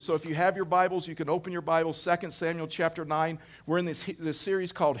So if you have your Bibles, you can open your Bibles, 2 Samuel chapter 9. We're in this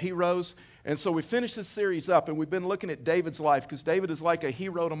series called Heroes. And so we finished this series up, and we've been looking at David's life because David is like a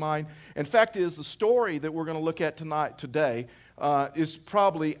hero to mine. And fact is, the story that we're going to look at today, is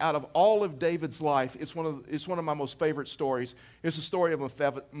probably out of all of David's life, it's one of my most favorite stories. It's the story of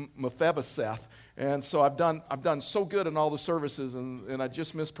Mephibosheth. And so I've done so good in all the services, and I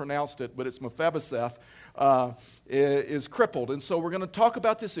just mispronounced it, but it's Mephibosheth. Is crippled. And so we're going to talk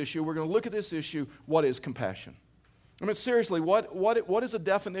about this issue. We're going to look at this issue. What is compassion? I mean, seriously, what is a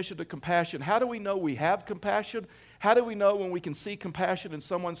definition of compassion? How do we know we have compassion? How do we know when we can see compassion in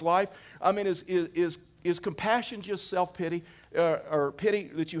someone's life? I mean, is compassion just self-pity or pity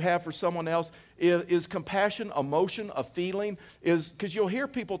that you have for someone else? Is compassion emotion, a feeling? Because you'll hear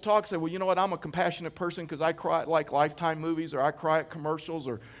people talk, say, well, you know what, I'm a compassionate person because I cry at like Lifetime movies, or I cry at commercials,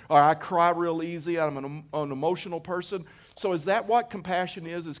 or I cry real easy. I'm an emotional person. So is that what compassion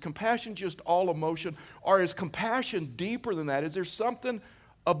is? Is compassion just all emotion? Or is compassion deeper than that? Is there something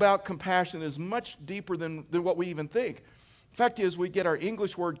about compassion that is much deeper than what we even think? Fact is, we get our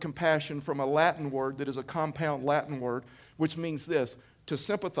English word compassion from a Latin word that is a compound Latin word, which means this: to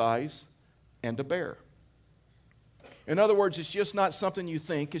sympathize and to bear. In other words, it's just not something you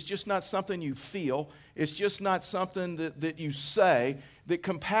think. It's just not something you feel. It's just not something that you say. That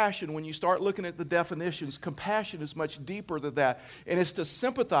compassion, when you start looking at the definitions, compassion is much deeper than that. And it's to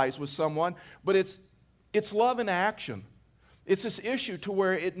sympathize with someone, but it's love in action. It's this issue to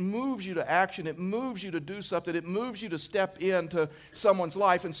where it moves you to action. It moves you to do something. It moves you to step into someone's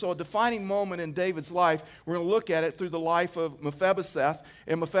life. And so a defining moment in David's life, we're going to look at it through the life of Mephibosheth.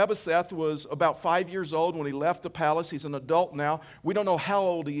 And Mephibosheth was about 5 years old when he left the palace. He's an adult now. We don't know how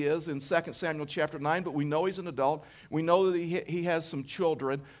old he is in 2 Samuel chapter 9, but we know he's an adult. We know that he has some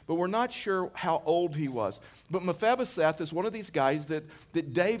children, but we're not sure how old he was. But Mephibosheth is one of these guys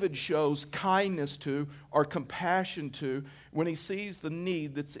that David shows kindness to or compassion to when he sees the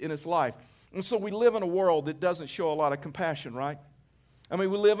need that's in his life. And so we live in a world that doesn't show a lot of compassion, right? I mean,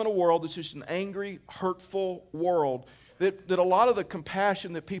 we live in a world that's just an angry, hurtful world, that a lot of the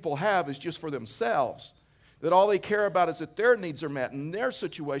compassion that people have is just for themselves. That all they care about is that their needs are met and their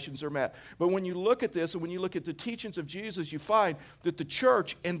situations are met. But when you look at this and when you look at the teachings of Jesus, you find that the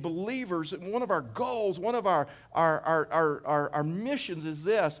church and believers, one of our goals, one of our missions is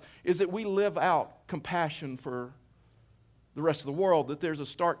that we live out compassion for the rest of the world, that there's a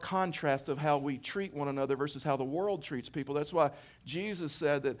stark contrast of how we treat one another versus how the world treats people. That's why Jesus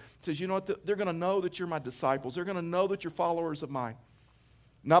says, you know what, they're going to know that you're my disciples. They're going to know that you're followers of mine.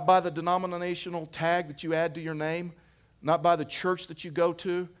 Not by the denominational tag that you add to your name, not by the church that you go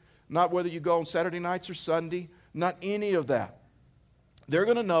to, not whether you go on Saturday nights or Sunday, not any of that. They're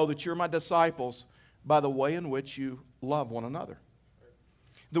going to know that you're my disciples by the way in which you love one another.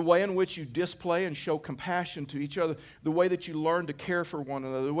 The way in which you display and show compassion to each other, the way that you learn to care for one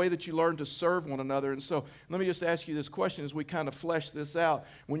another, the way that you learn to serve one another. And so let me just ask you this question as we kind of flesh this out.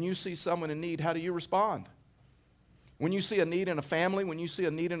 When you see someone in need, how do you respond? When you see a need in a family, when you see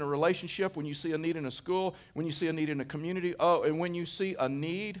a need in a relationship, when you see a need in a school, when you see a need in a community, and when you see a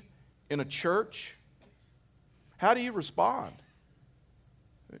need in a church, how do you respond?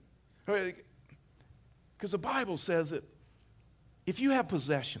 Because the Bible says that if you have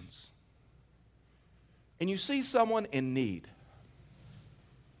possessions and you see someone in need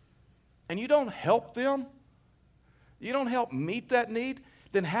and you don't help them, you don't help meet that need,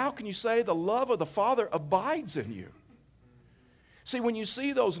 then how can you say the love of the Father abides in you? See, when you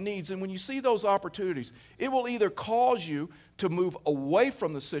see those needs and when you see those opportunities, it will either cause you to move away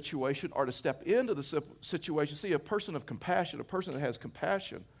from the situation or to step into the situation. See, a person of compassion, a person that has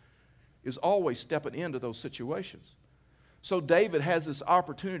compassion, is always stepping into those situations. So David has this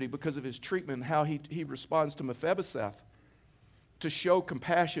opportunity because of his treatment and how he responds to Mephibosheth to show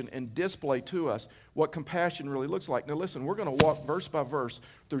compassion and display to us what compassion really looks like. Now listen, we're going to walk verse by verse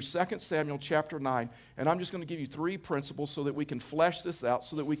through 2 Samuel chapter 9, and I'm just going to give you 3 principles so that we can flesh this out,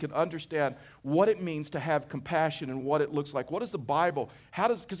 so that we can understand what it means to have compassion and what it looks like. What is the Bible?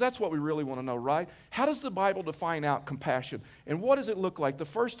 Because that's what we really want to know, right? How does the Bible define out compassion? And what does it look like? The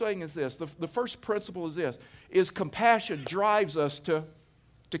first thing is this. The first principle is this, is compassion drives us to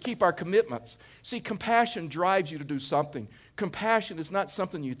keep our commitments. See, compassion drives you to do something. Compassion is not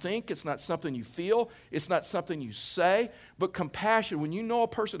something you think. It's not something you feel. It's not something you say. But compassion, when you know a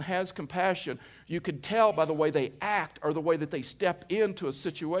person has compassion, you can tell by the way they act or the way that they step into a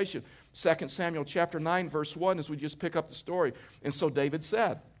situation. 2 Samuel chapter 9, verse 1, as we just pick up the story. And so David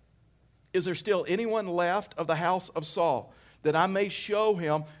said, is there still anyone left of the house of Saul that I may show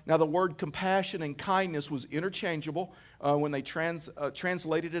him. Now, the word compassion and kindness was interchangeable when they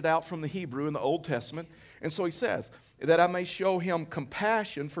translated it out from the Hebrew in the Old Testament. And so he says, that I may show him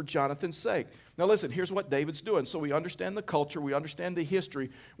compassion for Jonathan's sake. Now listen, here's what David's doing. So we understand the culture, we understand the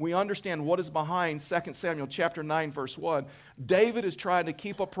history, we understand what is behind 2 Samuel chapter 9, verse 1. David is trying to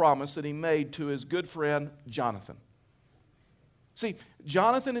keep a promise that he made to his good friend Jonathan. See,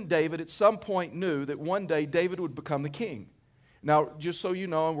 Jonathan and David at some point knew that one day David would become the king. Now, just so you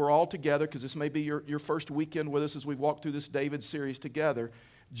know, and we're all together, because this may be your first weekend with us as we walk through this David series together,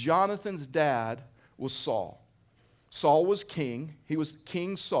 Jonathan's dad was Saul. Saul was king. He was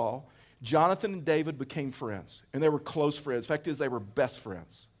King Saul. Jonathan and David became friends, and they were close friends. The fact is, they were best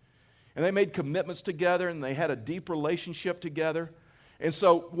friends. And they made commitments together, and they had a deep relationship together. And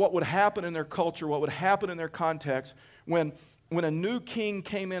so what would happen in their culture, what would happen in their context, when a new king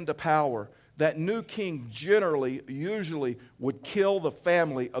came into power, that new king usually would kill the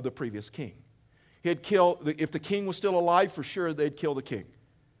family of the previous king. He'd kill, if the king was still alive, for sure, they'd kill the king.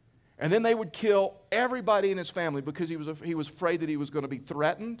 And then they would kill everybody in his family because he was afraid that he was going to be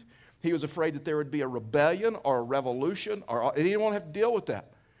threatened. He was afraid that there would be a rebellion or a revolution, and he didn't want to have to deal with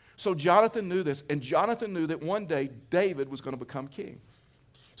that. So Jonathan knew this, and Jonathan knew that one day David was going to become king.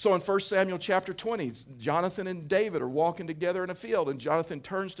 So in 1 Samuel chapter 20, Jonathan and David are walking together in a field, and Jonathan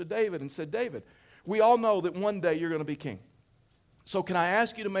turns to David and said, David, we all know that one day you're going to be king. So can I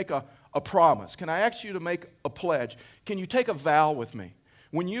ask you to make a promise? Can I ask you to make a pledge? Can you take a vow with me?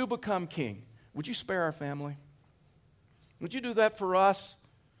 When you become king, would you spare our family? Would you do that for us?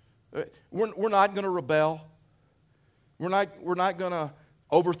 We're not going to rebel. We're not going to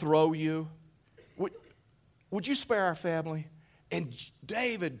overthrow you. Would you spare our family? And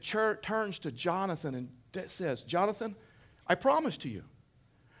David turns to Jonathan and says, Jonathan, I promise to you.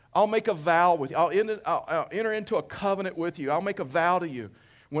 I'll make a vow with you. I'll enter into a covenant with you. I'll make a vow to you.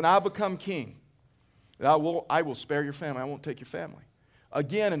 When I become king, I will spare your family. I won't take your family.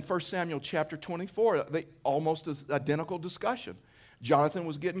 Again, in 1 Samuel chapter 24, almost an identical discussion. Jonathan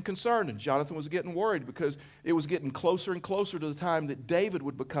was getting concerned, and Jonathan was getting worried because it was getting closer and closer to the time that David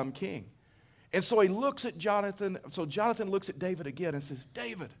would become king. And so he looks at Jonathan. So Jonathan looks at David again and says,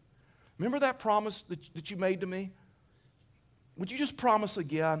 David, remember that promise that you made to me? Would you just promise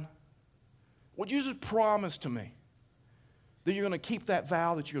again? Would you just promise to me that you're going to keep that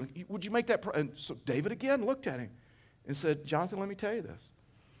vow? Would you make that? And so David again looked at him and said, Jonathan, let me tell you this.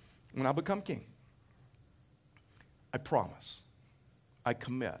 When I become king, I promise, I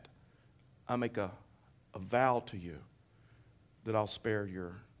commit, I make a vow to you that I'll spare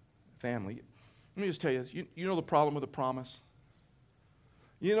your family. Let me just tell you this. You know the problem with a promise?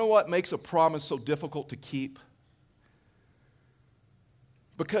 You know what makes a promise so difficult to keep?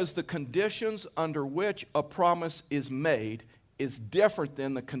 Because the conditions under which a promise is made is different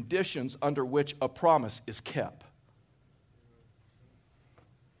than the conditions under which a promise is kept.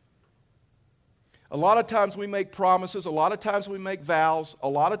 A lot of times we make promises, a lot of times we make vows, a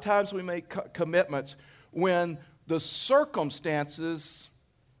lot of times we make commitments when the circumstances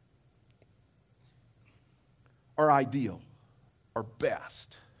are ideal or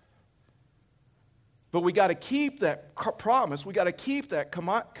best. But we got to keep that promise, we got to keep that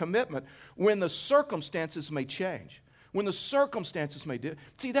commitment when the circumstances may change. When the circumstances may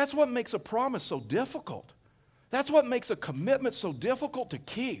see, that's what makes a promise so difficult. That's what makes a commitment so difficult to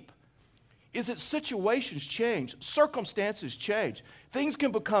keep. Is that situations change, circumstances change. Things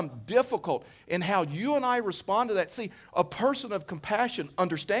can become difficult in how you and I respond to that. See, a person of compassion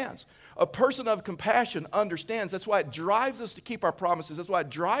understands. A person of compassion understands. That's why it drives us to keep our promises. That's why it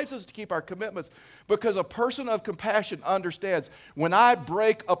drives us to keep our commitments. Because a person of compassion understands. When I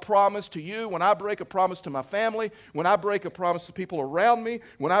break a promise to you, when I break a promise to my family, when I break a promise to people around me,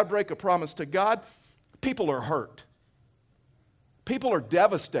 when I break a promise to God, people are hurt. People are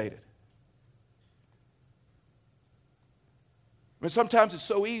devastated. I mean, sometimes it's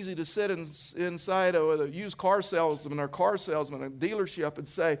so easy to sit inside a used car salesman or car salesman, a dealership, and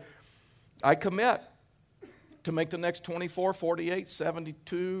say, I commit to make the next 24, 48,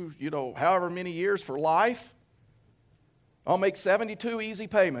 72, however many years for life. I'll make 72 easy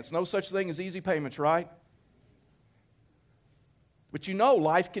payments. No such thing as easy payments, right? But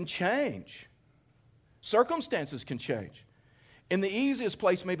life can change. Circumstances can change. And the easiest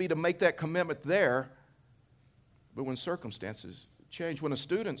place may be to make that commitment there, but when circumstances change, when a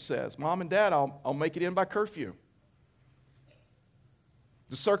student says, Mom and Dad, I'll make it in by curfew.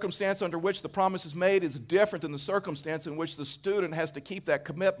 The circumstance under which the promise is made is different than the circumstance in which the student has to keep that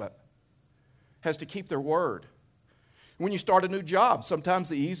commitment, has to keep their word. When you start a new job, sometimes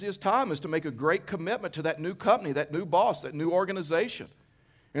the easiest time is to make a great commitment to that new company, that new boss, that new organization,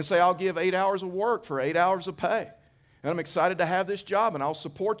 and say, I'll give 8 hours of work for 8 hours of pay. And I'm excited to have this job, and I'll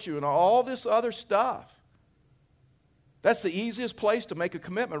support you, and all this other stuff. That's the easiest place to make a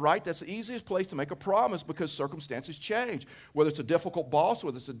commitment, right? That's the easiest place to make a promise because circumstances change. Whether it's a difficult boss,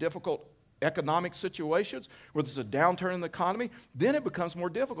 whether it's a difficult economic situations, whether it's a downturn in the economy, then it becomes more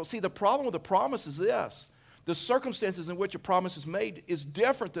difficult. See, the problem with the promise is this. The circumstances in which a promise is made is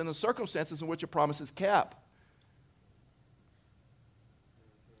different than the circumstances in which a promise is kept.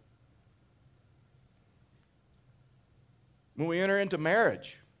 When we enter into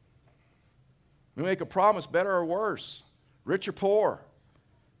marriage, we make a promise, better or worse, rich or poor,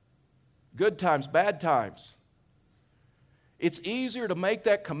 good times, bad times. It's easier to make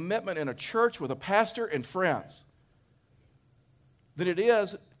that commitment in a church with a pastor and friends than it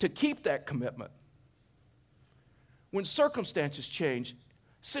is to keep that commitment. When circumstances change,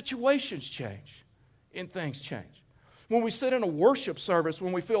 situations change, and things change. When we sit in a worship service,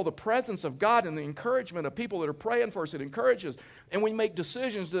 when we feel the presence of God and the encouragement of people that are praying for us, it encourages, and we make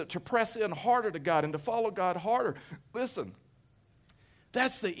decisions to press in harder to God and to follow God harder. Listen,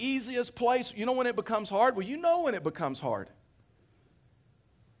 that's the easiest place. You know when it becomes hard? Well, you know when it becomes hard.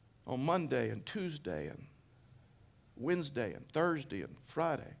 On Monday and Tuesday and Wednesday and Thursday and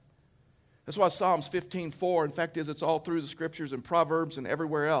Friday. That's why Psalms 15:4, in fact, it's all through the scriptures and Proverbs and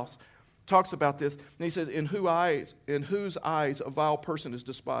everywhere else, talks about this. And he says, in whose eyes a vile person is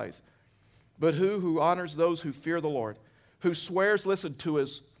despised, but who honors those who fear the Lord, who swears, listen, to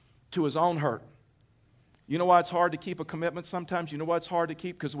his own hurt. You know why it's hard to keep a commitment sometimes? You know why it's hard to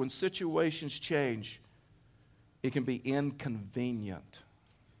keep? Because when situations change, it can be inconvenient.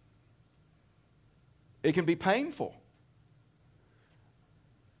 It can be painful.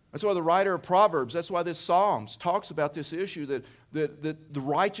 That's why the writer of Proverbs, that's why this Psalms talks about this issue that the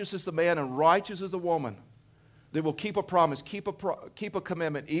righteous is the man and righteous is the woman that will keep a promise, keep a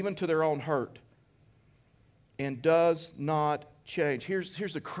commitment, even to their own hurt, and does not change.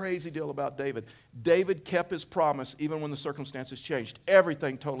 Here's the crazy deal about David. David kept his promise even when the circumstances changed.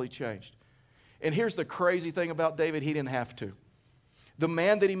 Everything totally changed. And here's the crazy thing about David, he didn't have to. The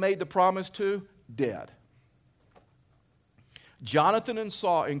man that he made the promise to, dead. Jonathan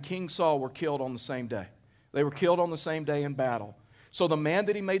and King Saul were killed on the same day. They were killed on the same day in battle. So the man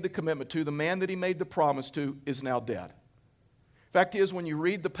that he made the commitment to, the man that he made the promise to, is now dead. Fact is, when you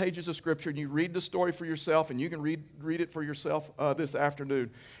read the pages of Scripture and you read the story for yourself, and you can read it for yourself this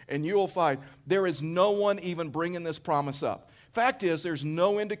afternoon, and you will find there is no one even bringing this promise up. Fact is, there's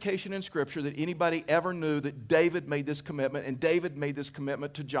no indication in Scripture that anybody ever knew that David made this commitment, and David made this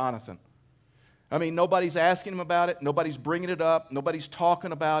commitment to Jonathan. I mean, nobody's asking him about it. Nobody's bringing it up. Nobody's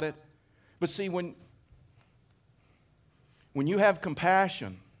talking about it. But see, when you have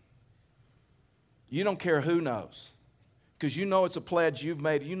compassion, you don't care who knows. Because you know it's a pledge you've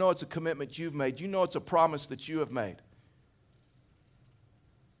made. You know it's a commitment you've made. You know it's a promise that you have made.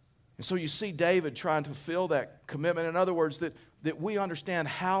 And so you see David trying to fulfill that commitment. In other words, that we understand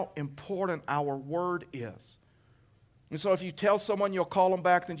how important our word is. And so if you tell someone you'll call them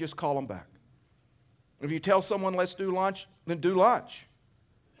back, then just call them back. If you tell someone, let's do lunch, then do lunch.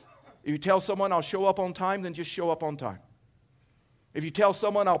 If you tell someone, I'll show up on time, then just show up on time. If you tell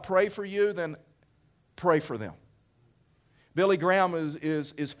someone, I'll pray for you, then pray for them. Billy Graham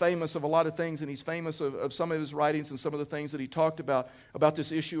is famous of a lot of things, and he's famous of some of his writings and some of the things that he talked about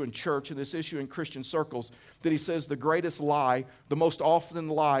this issue in church and this issue in Christian circles, that he says the greatest lie, the most often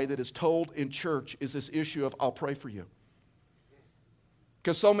lie that is told in church is this issue of, I'll pray for you.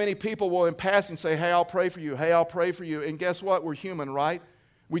 Because so many people will in passing say, hey, I'll pray for you. Hey, I'll pray for you. And guess what? We're human, right?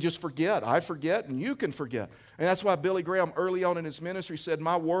 We just forget. I forget, and you can forget. And that's why Billy Graham, early on in his ministry, said,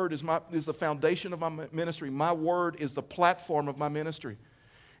 my word is the foundation of my ministry. My word is the platform of my ministry.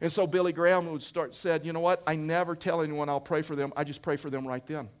 And so Billy Graham said, you know what? I never tell anyone I'll pray for them. I just pray for them right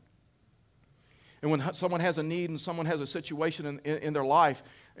then. And when someone has a need and someone has a situation in their life,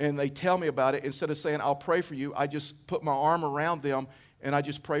 and they tell me about it, instead of saying, I'll pray for you, I just put my arm around them and I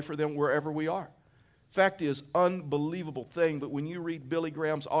just pray for them wherever we are. Fact is, unbelievable thing, but when you read Billy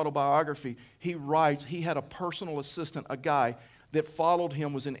Graham's autobiography, he writes he had a personal assistant, a guy that followed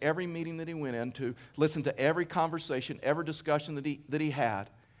him, was in every meeting that he went into, listened to every conversation, every discussion that he had,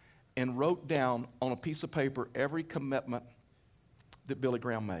 and wrote down on a piece of paper every commitment that Billy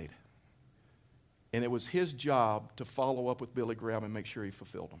Graham made. And it was his job to follow up with Billy Graham and make sure he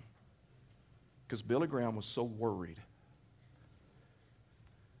fulfilled them. Because Billy Graham was so worried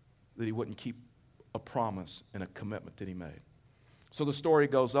that he wouldn't keep a promise and a commitment that he made. So the story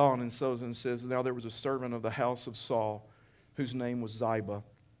goes on and says, now there was a servant of the house of Saul whose name was Ziba.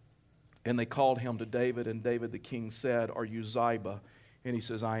 And they called him to David, and David the king said, "Are you Ziba?" And he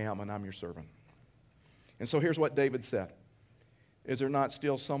says, "I am, and I'm your servant." And so here's what David said. "Is there not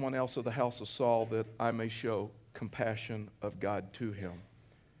still someone else of the house of Saul that I may show compassion of God to him?"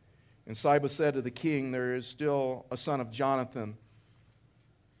 And Ziba said to the king, "There is still a son of Jonathan,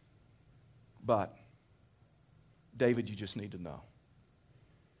 but David, you just need to know,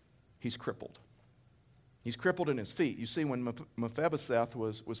 he's crippled. He's crippled in his feet." You see, when Mephibosheth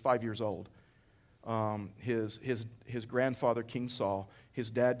was 5 years old, his grandfather, King Saul, his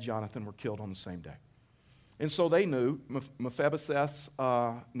dad, Jonathan, were killed on the same day. And so they knew, Mephibosheth's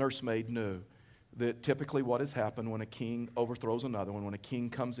nursemaid knew, that typically what has happened when a king overthrows another one, when a king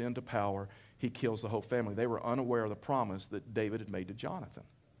comes into power, he kills the whole family. They were unaware of the promise that David had made to Jonathan.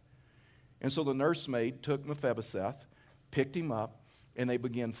 And so the nursemaid took Mephibosheth, picked him up, and they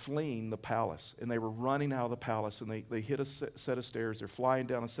began fleeing the palace. And they were running out of the palace, and they hit a set of stairs. They're flying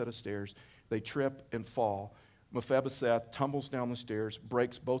down a set of stairs. They trip and fall. Mephibosheth tumbles down the stairs,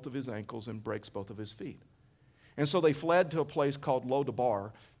 breaks both of his ankles, and breaks both of his feet. And so they fled to a place called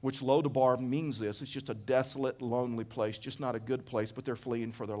Lo-debar, which Lo-debar means this. It's just a desolate, lonely place, just not a good place, but they're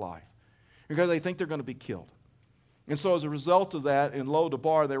fleeing for their life because they think they're going to be killed. And so as a result of that, in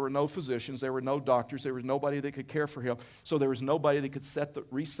Lo-debar, there were no physicians, there were no doctors, there was nobody that could care for him. So there was nobody that could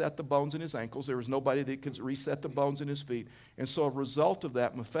reset the bones in his ankles. There was nobody that could reset the bones in his feet. And so as a result of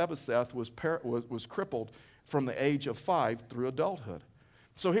that, Mephibosheth was crippled from the age of 5 through adulthood.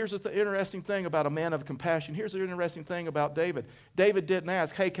 So here's the interesting thing about a man of compassion. Here's the interesting thing about David. David didn't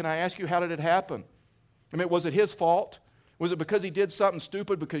ask, "Hey, can I ask you, how did it happen?" I mean, was it his fault? Was it because he did something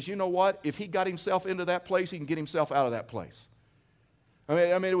stupid? Because you know what? If he got himself into that place, he can get himself out of that place.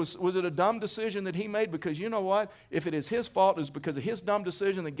 I mean, was it a dumb decision that he made? Because you know what? If it is his fault, it's because of his dumb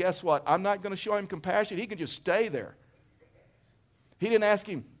decision, then guess what? I'm not going to show him compassion. He can just stay there. He didn't ask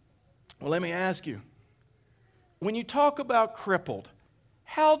him, "Well, let me ask you. When you talk about crippled,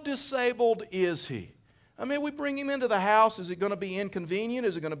 how disabled is he? I mean, we bring him into the house. Is it going to be inconvenient?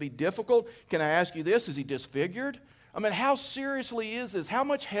 Is it going to be difficult? Can I ask you this? Is he disfigured? I mean, how seriously is this? How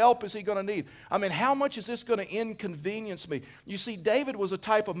much help is he going to need? I mean, how much is this going to inconvenience me?" You see, David was a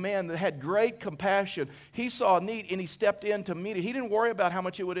type of man that had great compassion. He saw a need and he stepped in to meet it. He didn't worry about how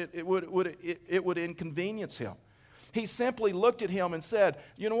much it would inconvenience him. He simply looked at him and said,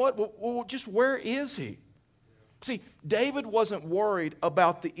 "You know what? Well, just where is he?" See, David wasn't worried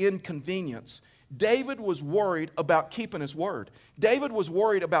about the inconvenience. David was worried about keeping his word. David was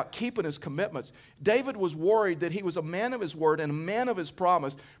worried about keeping his commitments. David was worried that he was a man of his word and a man of his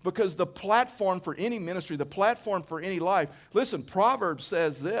promise, because the platform for any ministry, the platform for any life, listen, Proverbs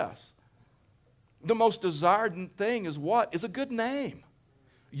says this: the most desired thing is what? Is a good name.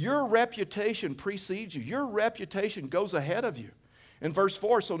 Your reputation precedes you. Your reputation goes ahead of you. In verse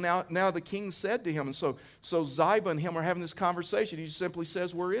 4, so now the king said to him, and so Ziba and him are having this conversation. He simply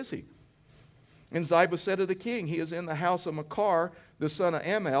says, "Where is he?" And Ziba said to the king, "He is in the house of Machir, the son of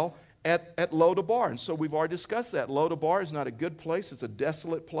Ammiel, at Lo-debar." And so we've already discussed that. Lo-debar is not a good place. It's a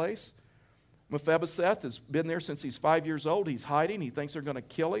desolate place. Mephibosheth has been there since he's 5 years old. He's hiding. He thinks they're going to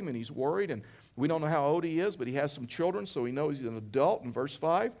kill him, and he's worried. And we don't know how old he is, but he has some children, so he knows he's an adult. In verse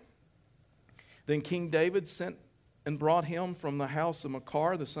 5, then King David sent and brought him from the house of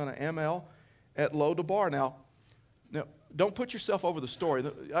Machir, the son of Ammiel, at Lo-debar. Now, don't put yourself over the story.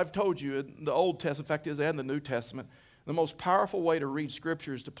 I've told you, in the Old Testament, in fact, and the New Testament, the most powerful way to read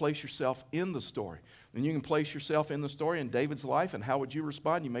Scripture is to place yourself in the story. And you can place yourself in the story in David's life, and how would you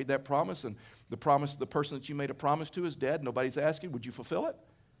respond? You made that promise, and the person that you made a promise to is dead. Nobody's asking, would you fulfill it?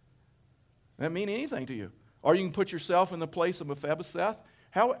 That doesn't mean anything to you. Or you can put yourself in the place of Mephibosheth.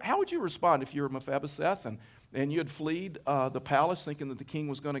 How would you respond if you were Mephibosheth and you had fled the palace thinking that the king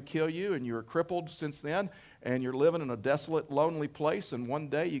was going to kill you, and you were crippled since then, and you're living in a desolate, lonely place, and one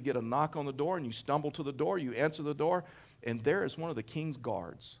day you get a knock on the door, and you stumble to the door, you answer the door, and there is one of the king's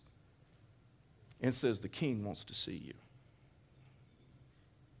guards, and says, "The king wants to see you."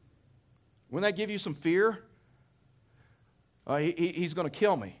 Wouldn't that give you some fear? He's going to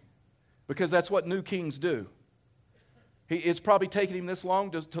kill me, because that's what new kings do. It's probably taken him this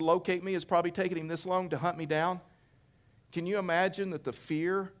long to locate me. It's probably taken him this long to hunt me down. Can you imagine that the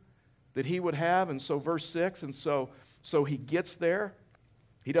fear that he would have? And so verse 6, and so he gets there.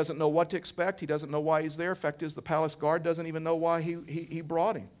 He doesn't know what to expect. He doesn't know why he's there. Fact is, the palace guard doesn't even know why he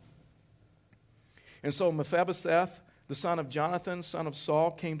brought him. And so Mephibosheth, the son of Jonathan, son of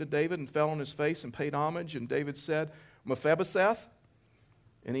Saul, came to David and fell on his face and paid homage. And David said, "Mephibosheth?"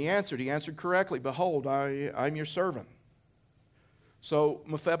 And he answered correctly, "Behold, I'm your servant." So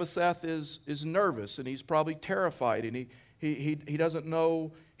Mephibosheth is nervous, and he's probably terrified, and He doesn't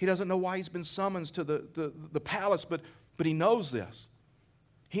know why he's been summoned to the palace, but he knows this.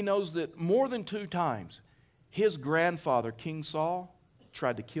 He knows that more than 2 times, his grandfather, King Saul,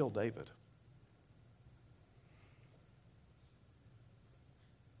 tried to kill David.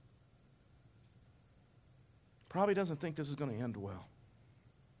 Probably doesn't think this is going to end well.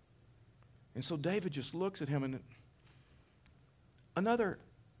 And so David just looks at him, and another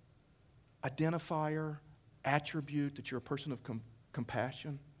identifier, attribute that you're a person of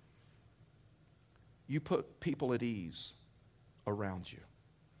compassion, you put people at ease around you.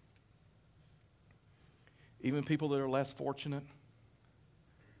 Even people that are less fortunate,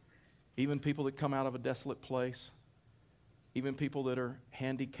 even people that come out of a desolate place, even people that are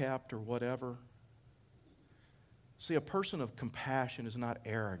handicapped or whatever. See, a person of compassion is not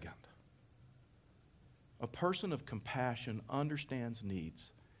arrogant. A person of compassion understands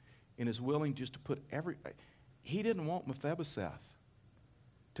needs and is willing just to put He didn't want Mephibosheth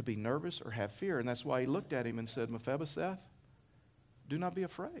to be nervous or have fear, and that's why he looked at him and said, Mephibosheth, do not be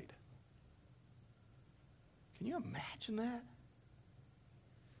afraid. Can you imagine that?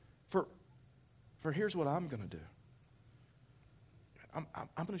 For here's what I'm going to do. I'm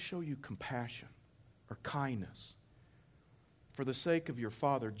going to show you compassion or kindness for the sake of your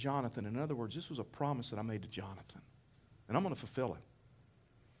father, Jonathan. In other words, this was a promise that I made to Jonathan, and I'm going to fulfill it.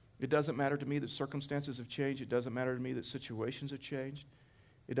 It doesn't matter to me that circumstances have changed. It doesn't matter to me that situations have changed.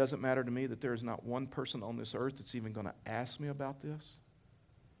 It doesn't matter to me that there is not one person on this earth that's even going to ask me about this,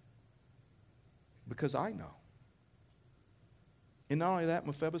 because I know. And not only that,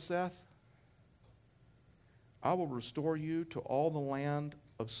 Mephibosheth, I will restore you to all the land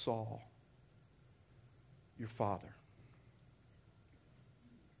of Saul, your father.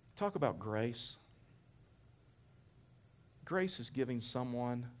 Talk about grace. Grace is giving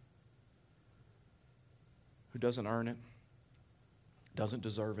someone who doesn't earn it, doesn't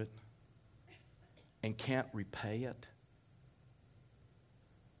deserve it, and can't repay it.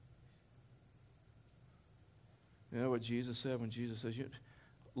 You know what Jesus said when Jesus says,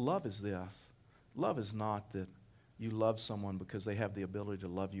 love is this. Love is not that you love someone because they have the ability to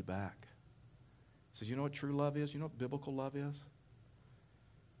love you back. He says, you know what true love is? You know what biblical love is?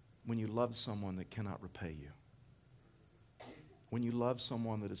 When you love someone that cannot repay you. When you love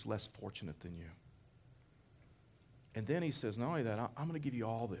someone that is less fortunate than you. And then he says, not only that, I'm going to give you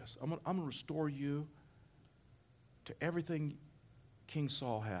all this. I'm going to restore you to everything King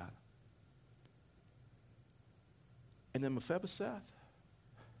Saul had. And then Mephibosheth,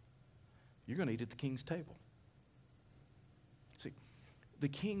 you're going to eat at the king's table. See, the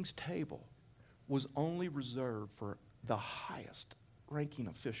king's table was only reserved for the highest ranking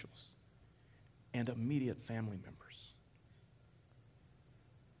officials and immediate family members.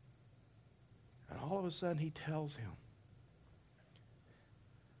 And all of a sudden he tells him,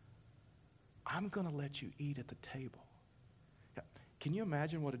 I'm going to let you eat at the table. Can you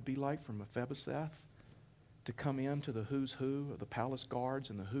imagine what it'd be like for Mephibosheth to come into the who's who of the palace guards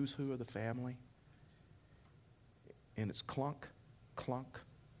and the who's who of the family? And it's clunk, clunk,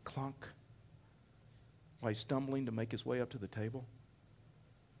 clunk, while he's stumbling to make his way up to the table.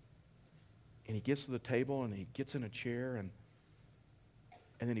 And he gets to the table and he gets in a chair and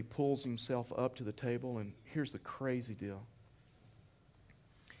then he pulls himself up to the table, and here's the crazy deal.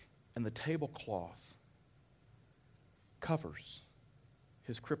 And the tablecloth covers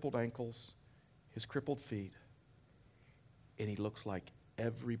his crippled ankles, his crippled feet, and he looks like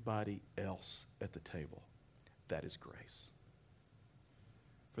everybody else at the table. That is grace.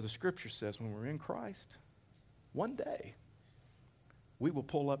 For the scripture says when we're in Christ, one day we will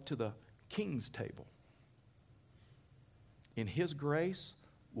pull up to the king's table. In his grace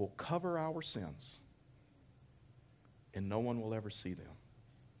will cover our sins, and no one will ever see them.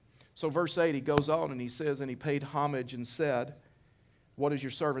 So verse 8, he goes on and he says, and he paid homage and said, what is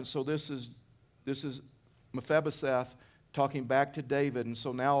your servant? So this is Mephibosheth talking back to David. And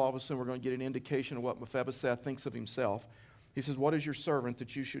so now all of a sudden we're going to get an indication of what Mephibosheth thinks of himself. He says, what is your servant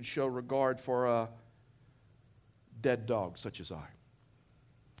that you should show regard for a dead dog such as I?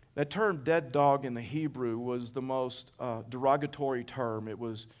 That term dead dog in the Hebrew was the most derogatory term. It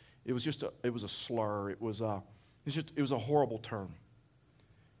was a slur. It was a horrible term.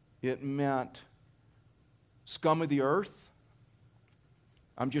 It meant scum of the earth.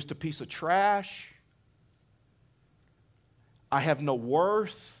 I'm just a piece of trash. I have no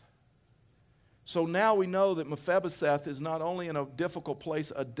worth. So now we know that Mephibosheth is not only in a difficult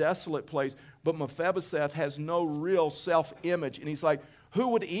place, a desolate place, but Mephibosheth has no real self-image. And he's like, Who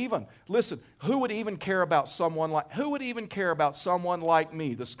would even care about someone like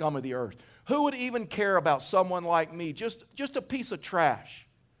me, the scum of the earth? Who would even care about someone like me, just a piece of trash?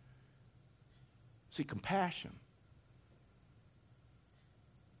 See, compassion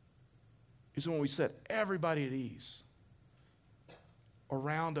is when we set everybody at ease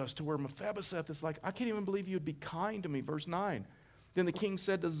around us, to where Mephibosheth is like, I can't even believe you would be kind to me. Verse 9. Then the king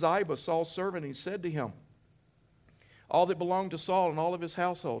said to Ziba, Saul's servant, he said to him, all that belonged to Saul and all of his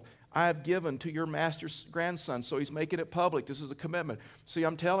household, I have given to your master's grandson. So he's making it public. This is a commitment. See,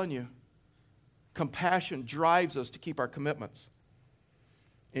 I'm telling you, compassion drives us to keep our commitments.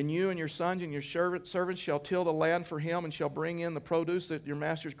 And you and your sons and your servants shall till the land for him, and shall bring in the produce, that your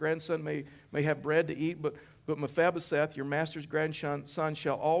master's grandson may have bread to eat. But Mephibosheth, your master's grandson,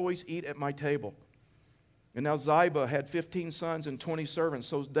 shall always eat at my table. And now Ziba had 15 sons and 20 servants,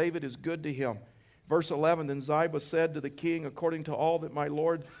 so David is good to him. Verse 11, then Ziba said to the king, according to all that my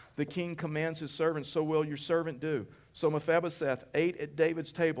lord the king commands his servants, so will your servant do. So Mephibosheth ate at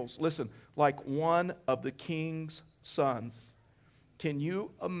David's tables, listen, like one of the king's sons. Can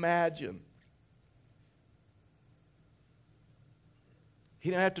you imagine? He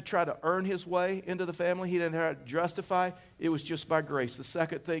didn't have to try to earn his way into the family. He didn't have to justify. It was just by grace. The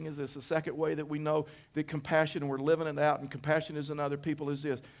second thing is this. The second way that we know that compassion, and we're living it out, and compassion is in other people, is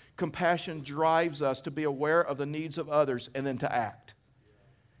this. Compassion drives us to be aware of the needs of others and then to act.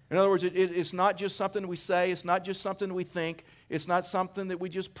 In other words, it's not just something we say. It's not just something we think. It's not something that we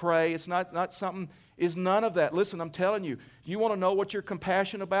just pray. It's not something, it's none of that. Listen, I'm telling you, you want to know what you're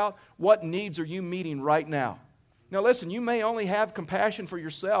compassionate about? What needs are you meeting right now? Now listen, you may only have compassion for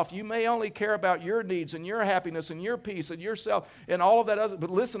yourself. You may only care about your needs and your happiness and your peace and yourself and all of that other. But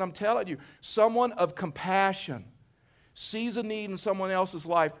listen, I'm telling you, someone of compassion sees a need in someone else's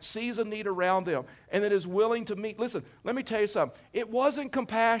life, sees a need around them, and that is willing to meet. Listen, let me tell you something. It wasn't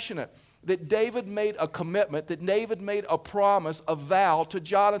compassionate that David made a commitment, that David made a promise, a vow to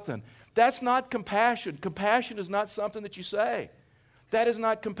Jonathan. That's not compassion. Compassion is not something that you say. That is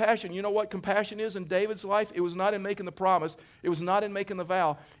not compassion. You know what compassion is in David's life? It was not in making the promise. It was not in making the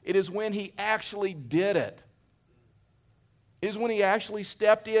vow. It is when he actually did it. It is when he actually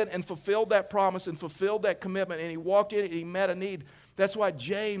stepped in and fulfilled that promise and fulfilled that commitment, and he walked in and he met a need. That's why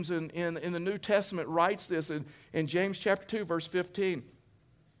James in the New Testament writes this in James chapter 2, verse 15.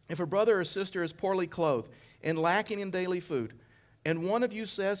 If a brother or sister is poorly clothed and lacking in daily food, and one of you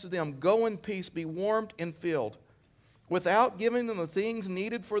says to them, go in peace, be warmed and filled, without giving them the things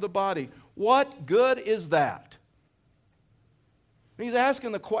needed for the body, what good is that? He's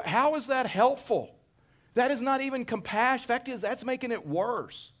asking how is that helpful? That is not even compassion. Fact is, that's making it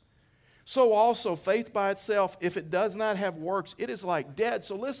worse. So also, faith by itself, if it does not have works, it is like dead.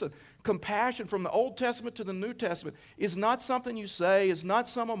 So listen, compassion from the Old Testament to the New Testament is not something you say, it's not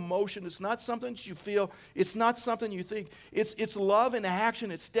some emotion, it's not something that you feel, it's not something you think. It's love in action,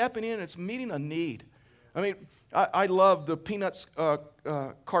 it's stepping in, it's meeting a need. I mean, I love the Peanuts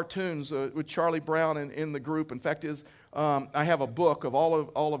cartoons with Charlie Brown in the group. In fact, I have a book of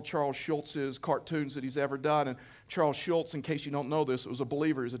all of Charles Schultz's cartoons that he's ever done. And Charles Schultz, in case you don't know this, was a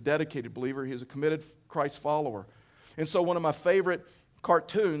believer. He's a dedicated believer. He's a committed Christ follower. And so one of my favorite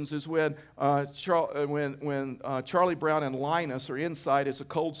cartoons is when Charlie Brown and Linus are inside. It's a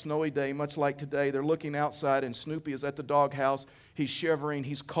cold, snowy day, much like today. They're looking outside, and Snoopy is at the doghouse. He's shivering,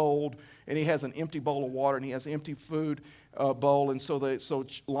 he's cold, and he has an empty bowl of water, and he has an empty food bowl. And so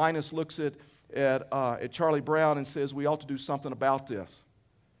Linus looks at Charlie Brown and says, we ought to do something about this.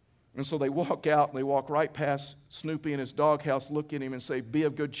 And so they walk out, and they walk right past Snoopy in his doghouse, look at him and say, be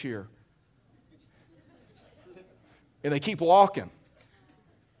of good cheer. And they keep walking.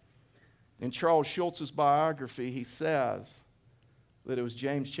 In Charles Schultz's biography, he says that it was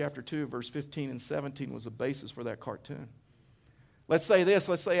James chapter 2, verse 15 and 17 was the basis for that cartoon. Let's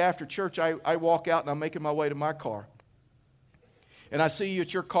say after church I walk out and I'm making my way to my car. And I see you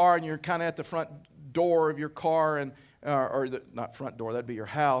at your car, and you're kind of at the front door of your car, not front door, that'd be your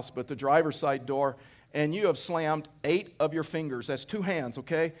house, but the driver's side door, and you have slammed 8 of your fingers. That's 2 hands,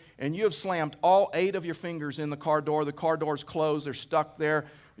 okay? And you have slammed all 8 of your fingers in the car door. The car door's closed. They're stuck there.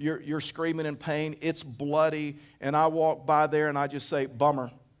 You're screaming in pain. It's bloody. And I walk by there, and I just say,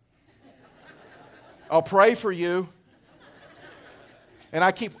 bummer. I'll pray for you. And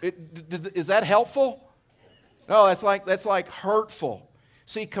I keep, is that helpful? No, that's like hurtful.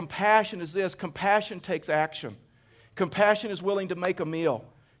 See, compassion is this. Compassion takes action. Compassion is willing to make a meal.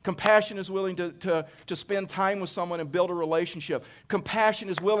 Compassion is willing to spend time with someone and build a relationship. Compassion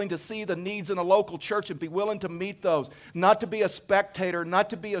is willing to see the needs in a local church and be willing to meet those. Not to be a spectator, not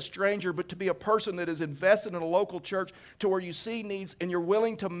to be a stranger, but to be a person that is invested in a local church to where you see needs and you're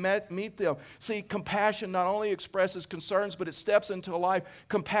willing to meet them. See, compassion not only expresses concerns, but it steps into a life.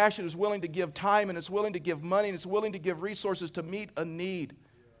 Compassion is willing to give time, and it's willing to give money, and it's willing to give resources to meet a need.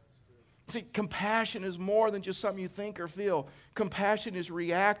 See, compassion is more than just something you think or feel. Compassion is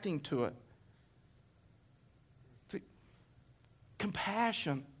reacting to it. See,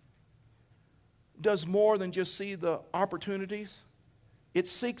 compassion does more than just see the opportunities. It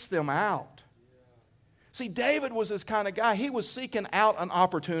seeks them out. See, David was this kind of guy. He was seeking out an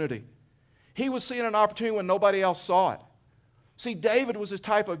opportunity. He was seeing an opportunity when nobody else saw it. See, David was this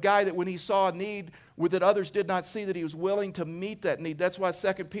type of guy that when he saw a need that others did not see, that he was willing to meet that need. That's why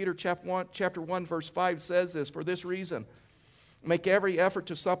 2 Peter chapter 1, verse 5 says this, for this reason, make every effort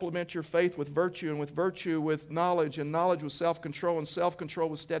to supplement your faith with virtue, and with virtue with knowledge, and knowledge with self-control, and self-control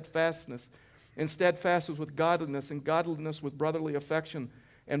with steadfastness, and steadfastness with godliness, and godliness with brotherly affection,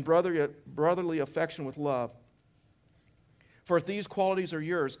 and brotherly affection with love. For if these qualities are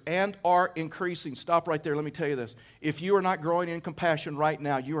yours and are increasing, stop right there, let me tell you this. If you are not growing in compassion right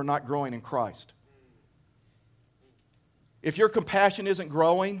now, you are not growing in Christ. If your compassion isn't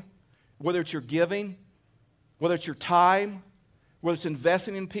growing, whether it's your giving, whether it's your time, whether it's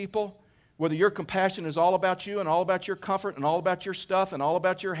investing in people, whether your compassion is all about you and all about your comfort and all about your stuff and all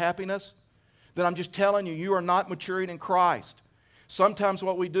about your happiness, then I'm just telling you, you are not maturing in Christ. Sometimes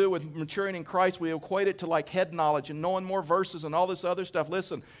what we do with maturing in Christ, we equate it to like head knowledge and knowing more verses and all this other stuff.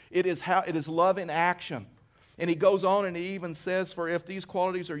 Listen, it is love in action. And he goes on and he even says, for if these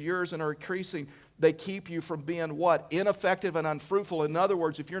qualities are yours and are increasing, they keep you from being what? Ineffective and unfruitful. In other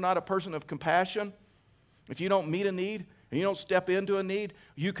words, if you're not a person of compassion, if you don't meet a need and you don't step into a need,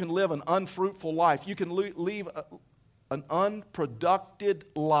 you can live an unfruitful life. You can live an unproductive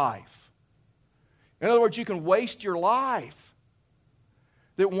life. In other words, you can waste your life.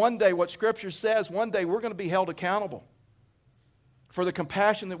 That one day, what Scripture says, one day we're going to be held accountable for the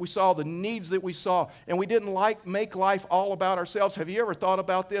compassion that we saw, the needs that we saw, and we didn't make life all about ourselves. Have you ever thought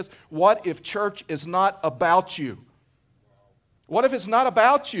about this? What if church is not about you? What if it's not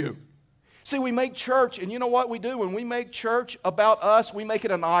about you? See, we make church, and you know what we do? When we make church about us, we make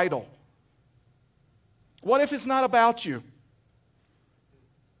it an idol. What if it's not about you?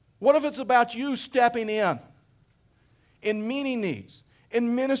 What if it's about you stepping in meeting needs,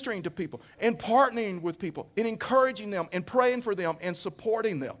 in ministering to people, in partnering with people, in encouraging them, and praying for them, and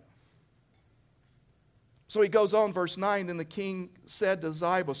supporting them? So he goes on, verse 9, then the king said to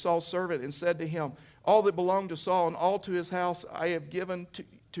Ziba, Saul's servant, and said to him, all that belonged to Saul and all to his house I have given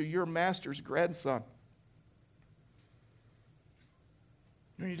to your master's grandson.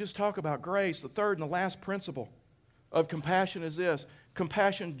 You just talk about grace. The third and the last principle of compassion is this.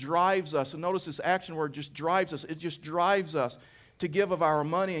 Compassion drives us. And notice this action word, just drives us. It just drives us to give of our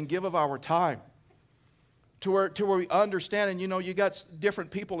money and give of our time. To where we understand, and you got different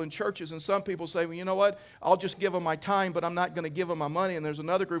people in churches, and some people say, well, you know what, I'll just give them my time, but I'm not going to give them my money. And there's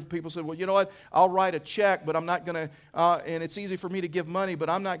another group of people who say, well, you know what, I'll write a check, but I'm not going to, and it's easy for me to give money, but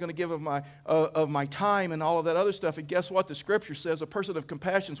I'm not going to give of my time and all of that other stuff. And guess what? The Scripture says a person of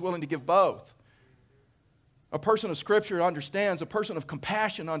compassion is willing to give both. A person of Scripture understands, a person of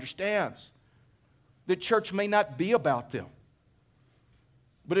compassion understands that church may not be about them.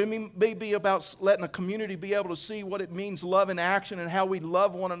 But it may be about letting a community be able to see what it means, love in action, and how we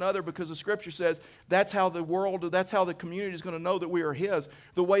love one another, because the Scripture says that's how the world, that's how the community is going to know that we are His,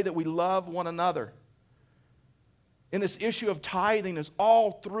 the way that we love one another. And this issue of tithing is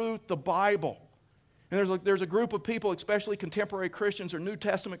all through the Bible. And there's a group of people, especially contemporary Christians or New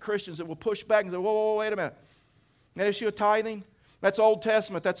Testament Christians, that will push back and say, whoa, wait a minute. That issue of tithing, that's Old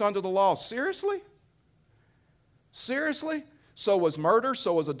Testament, that's under the law. Seriously? Seriously? So was murder,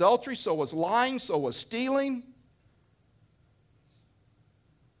 so was adultery, so was lying, so was stealing.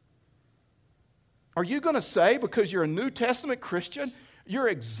 Are you going to say, because you're a New Testament Christian, you're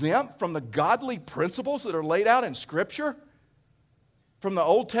exempt from the godly principles that are laid out in Scripture? From the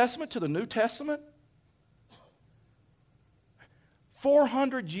Old Testament to the New Testament?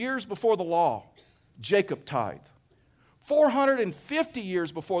 400 years before the law, Jacob tithed. 450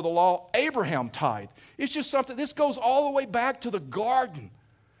 years before the law, Abraham tithed. It's just something, this goes all the way back to the garden.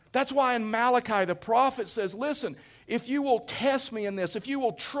 That's why in Malachi the prophet says, listen, if you will test me in this, if you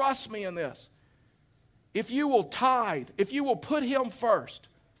will trust me in this, if you will tithe, if you will put Him first,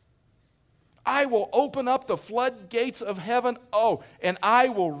 I will open up the floodgates of heaven, and I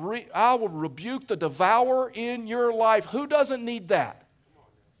will rebuke the devourer in your life. Who doesn't need that?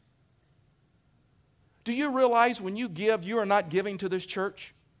 Do you realize when you give, you are not giving to this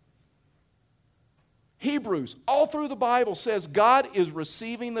church? Hebrews, all through the Bible, says God is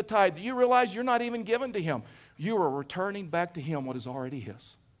receiving the tithe. Do you realize you're not even giving to Him? You are returning back to Him what is already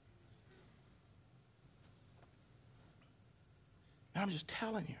His. And I'm just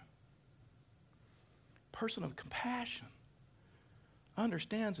telling you, a person of compassion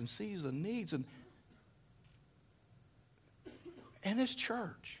understands and sees the needs. And this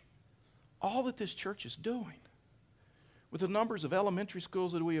church, all that this church is doing, with the numbers of elementary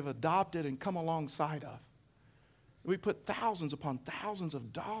schools that we have adopted and come alongside of, we put thousands upon thousands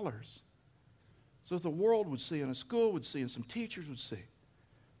of dollars so that the world would see and a school would see and some teachers would see.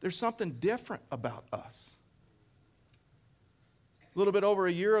 There's something different about us. A little bit over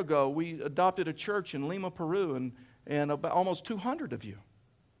a year ago, we adopted a church in Lima, Peru, and about almost 200 of you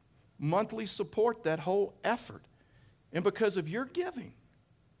monthly support that whole effort. And because of your giving,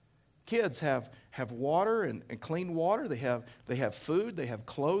 kids have water and clean water. They have food. They have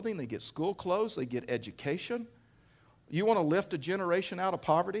clothing. They get school clothes. They get education. You want to lift a generation out of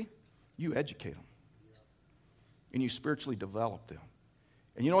poverty? You educate them. And you spiritually develop them.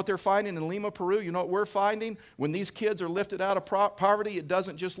 And you know what they're finding in Lima, Peru? You know what we're finding? When these kids are lifted out of poverty, it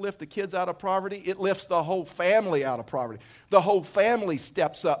doesn't just lift the kids out of poverty, it lifts the whole family out of poverty. The whole family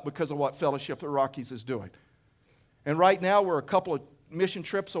steps up because of what Fellowship of the Rockies is doing. And right now, we're a couple of mission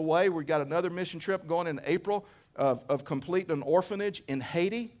trips away. We've got another mission trip going in April of completing an orphanage in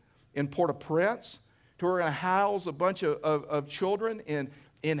Haiti, in Port-au-Prince. We're going to house a bunch of children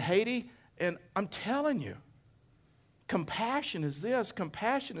in Haiti. And I'm telling you, compassion is this.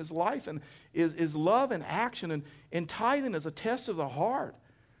 Compassion is life and is love and action. And tithing is a test of the heart.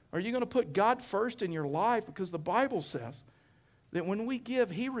 Are you going to put God first in your life? Because the Bible says that when we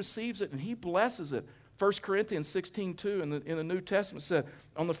give, He receives it and He blesses it. 1 Corinthians 16:2 in the New Testament said,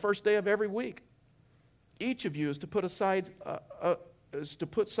 on the first day of every week, each of you is to put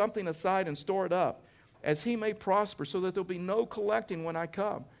something aside and store it up, as he may prosper, so that there'll be no collecting when I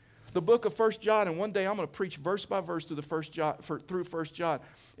come. The book of 1 John, and one day I'm going to preach verse by verse through 1 John.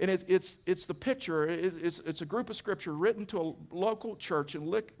 And it's the picture, it's a group of scripture written to a local church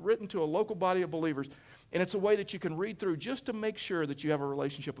and written to a local body of believers. And it's a way that you can read through just to make sure that you have a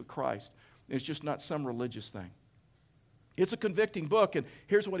relationship with Christ. It's just not some religious thing. It's a convicting book, and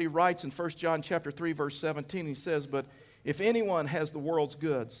here's what he writes in 1 John chapter 3, verse 17. He says, but if anyone has the world's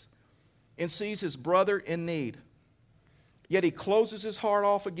goods and sees his brother in need, yet he closes his heart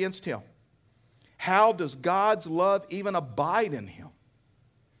off against him, how does God's love even abide in him?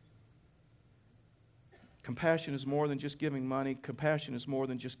 Compassion is more than just giving money. Compassion is more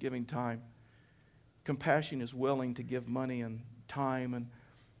than just giving time. Compassion is willing to give money and time.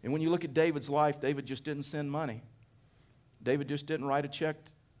 And when you look at David's life, David just didn't send money. David just didn't write a check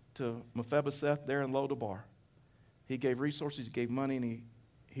to Mephibosheth there in Lodabar. He gave resources, he gave money, and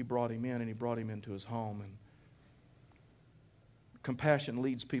he brought him in, and he brought him into his home. And compassion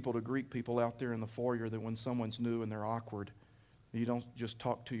leads people to greet people out there in the foyer, that when someone's new and they're awkward, you don't just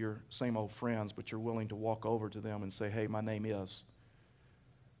talk to your same old friends, but you're willing to walk over to them and say, hey, my name is,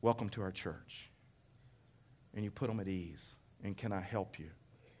 welcome to our church. And you put them at ease. And can I help you?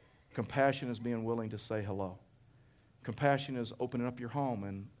 Compassion is being willing to say hello. Compassion is opening up your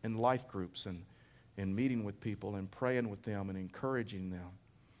home and life groups and meeting with people and praying with them and encouraging them.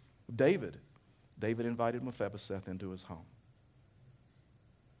 David invited Mephibosheth into his home.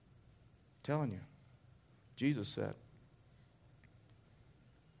 I'm telling you, Jesus said,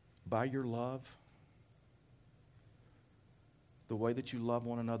 by your love, the way that you love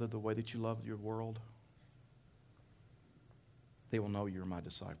one another, the way that you love your world, they will know you're my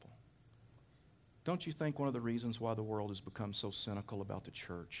disciple. Don't you think one of the reasons why the world has become so cynical about the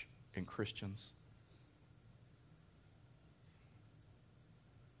church and Christians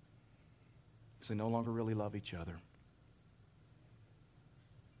is they no longer really love each other?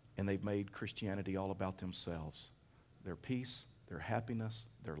 And they've made Christianity all about themselves. Their peace, their happiness,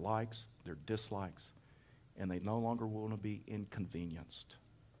 their likes, their dislikes. And they no longer want to be inconvenienced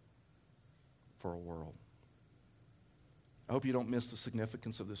for a world. I hope you don't miss the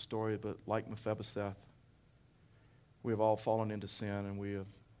significance of this story, but like Mephibosheth, we have all fallen into sin and we have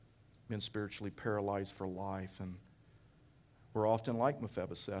been spiritually paralyzed for life. And we're often like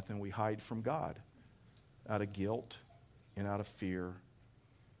Mephibosheth and we hide from God out of guilt and out of fear.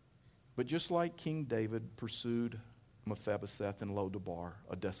 But just like King David pursued Mephibosheth in Lodabar,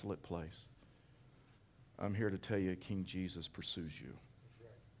 a desolate place, I'm here to tell you King Jesus pursues you.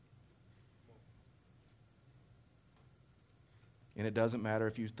 And it doesn't matter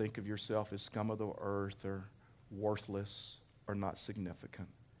if you think of yourself as scum of the earth or worthless or not significant.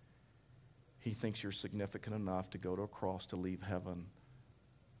 He thinks you're significant enough to go to a cross to leave heaven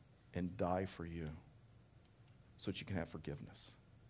and die for you so that you can have forgiveness.